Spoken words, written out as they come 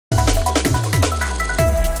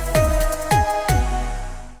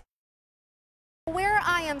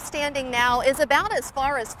am standing now is about as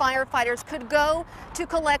far as firefighters could go to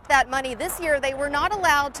collect that money. This year, they were not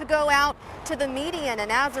allowed to go out to the median,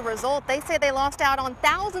 and as a result, they say they lost out on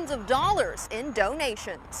thousands of dollars in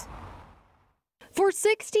donations. For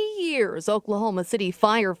 60 years, Oklahoma City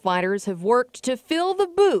firefighters have worked to fill the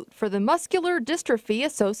boot for the Muscular Dystrophy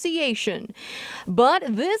Association. But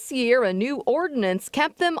this year, a new ordinance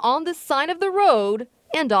kept them on the side of the road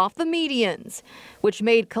and off the medians, which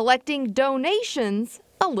made collecting donations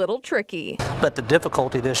a little tricky. But the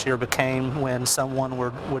difficulty this year became when someone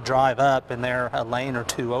would drive up and they're a lane or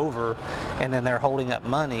two over, and then they're holding up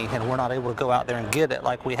money and we're not able to go out there and get it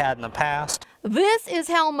like we had in the past. This is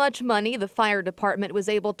how much money the fire department was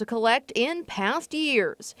able to collect in past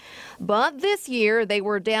years. But this year, they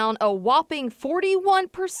were down a whopping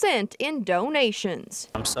 41% in donations.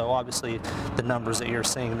 So obviously, the numbers that you're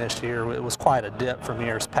seeing this year, it was quite a dip from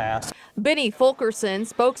years past. Benny Fulkerson,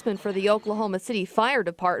 spokesman for the Oklahoma City Fire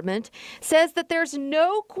Department, says that there's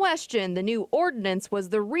no question the new ordinance was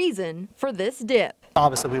the reason for this dip.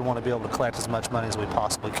 Obviously, we want to be able to collect as much money as we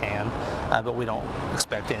possibly can, but we don't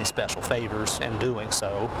expect any special favors in doing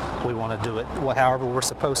so. We want to do it however we're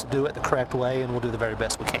supposed to do it the correct way, and we'll do the very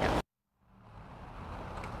best we can.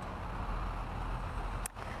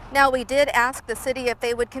 Now, we did ask the city if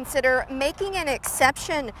they would consider making an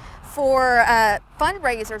exception for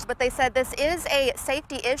fundraisers, but they said this is a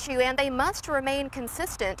safety issue and they must remain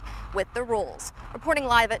consistent with the rules. Reporting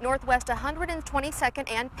live at Northwest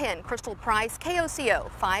 122nd and Penn, Crystal Price,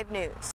 KOCO 5 News.